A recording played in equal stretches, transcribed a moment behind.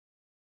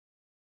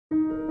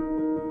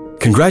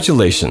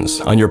Congratulations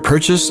on your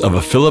purchase of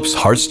a Philips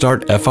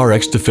HeartStart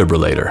FRx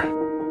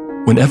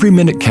defibrillator. When every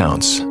minute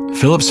counts,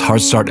 Philips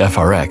HeartStart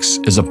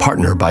FRx is a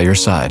partner by your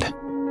side.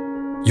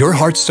 Your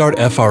HeartStart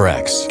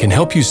FRx can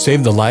help you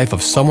save the life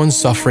of someone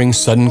suffering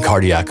sudden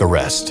cardiac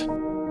arrest.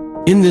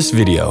 In this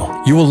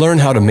video, you will learn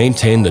how to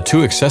maintain the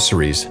two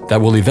accessories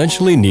that will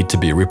eventually need to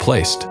be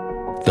replaced: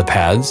 the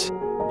pads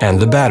and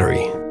the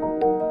battery.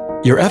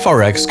 Your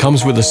FRx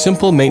comes with a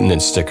simple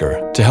maintenance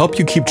sticker to help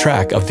you keep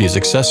track of these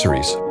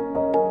accessories.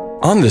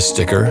 On this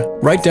sticker,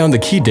 write down the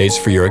key dates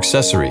for your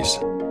accessories,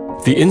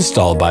 the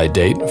install by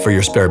date for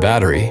your spare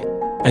battery,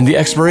 and the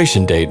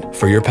expiration date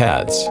for your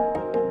pads.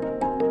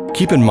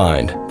 Keep in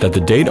mind that the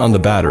date on the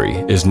battery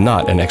is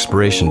not an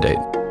expiration date.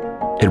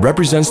 It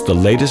represents the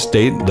latest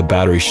date the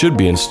battery should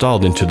be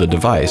installed into the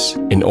device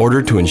in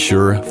order to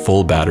ensure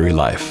full battery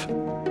life.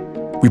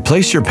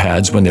 Replace your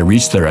pads when they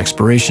reach their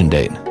expiration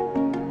date.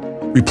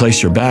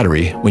 Replace your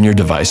battery when your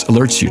device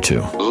alerts you to.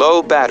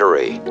 Low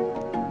battery.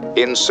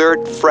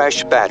 Insert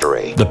fresh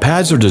battery. The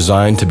pads are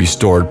designed to be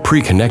stored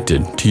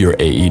pre-connected to your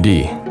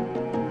AED.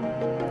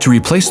 To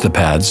replace the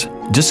pads,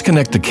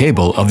 disconnect the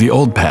cable of the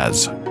old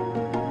pads.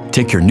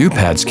 Take your new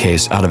pads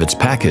case out of its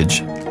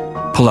package,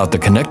 pull out the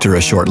connector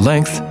a short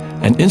length,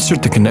 and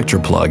insert the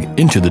connector plug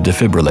into the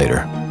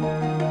defibrillator.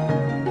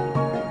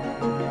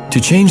 To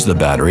change the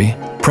battery,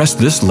 press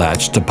this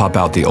latch to pop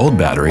out the old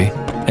battery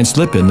and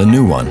slip in the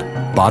new one,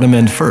 bottom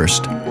end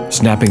first,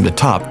 snapping the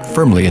top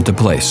firmly into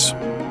place.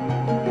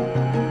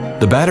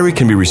 The battery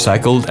can be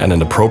recycled at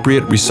an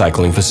appropriate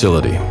recycling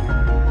facility.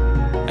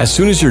 As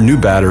soon as your new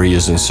battery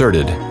is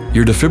inserted,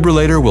 your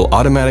defibrillator will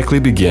automatically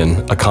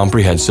begin a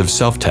comprehensive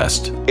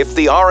self-test. If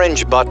the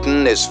orange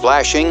button is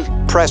flashing,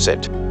 press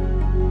it.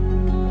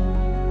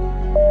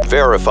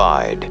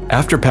 Verified.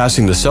 After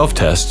passing the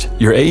self-test,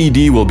 your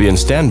AED will be in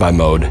standby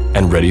mode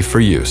and ready for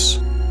use.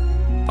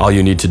 All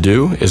you need to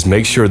do is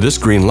make sure this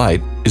green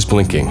light is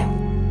blinking.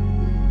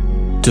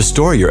 To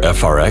store your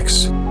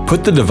FRx,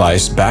 put the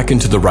device back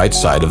into the right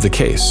side of the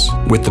case,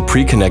 with the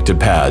pre-connected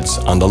pads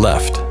on the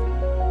left.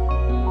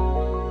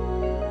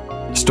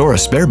 Store a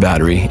spare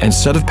battery and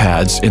set of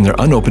pads in their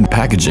unopened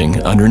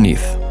packaging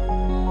underneath.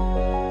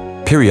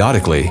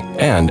 Periodically,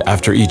 and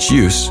after each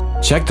use,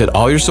 check that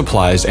all your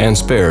supplies and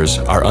spares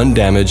are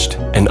undamaged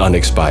and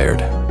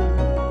unexpired.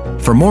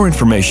 For more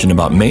information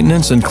about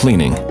maintenance and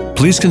cleaning,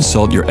 please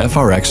consult your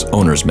FRx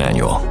owner's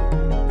manual.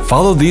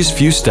 Follow these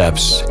few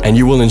steps and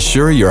you will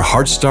ensure your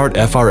HeartStart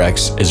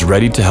FRx is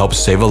ready to help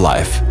save a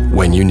life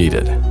when you need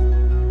it.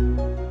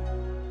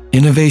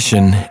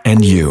 Innovation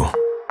and you.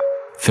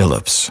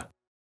 Philips.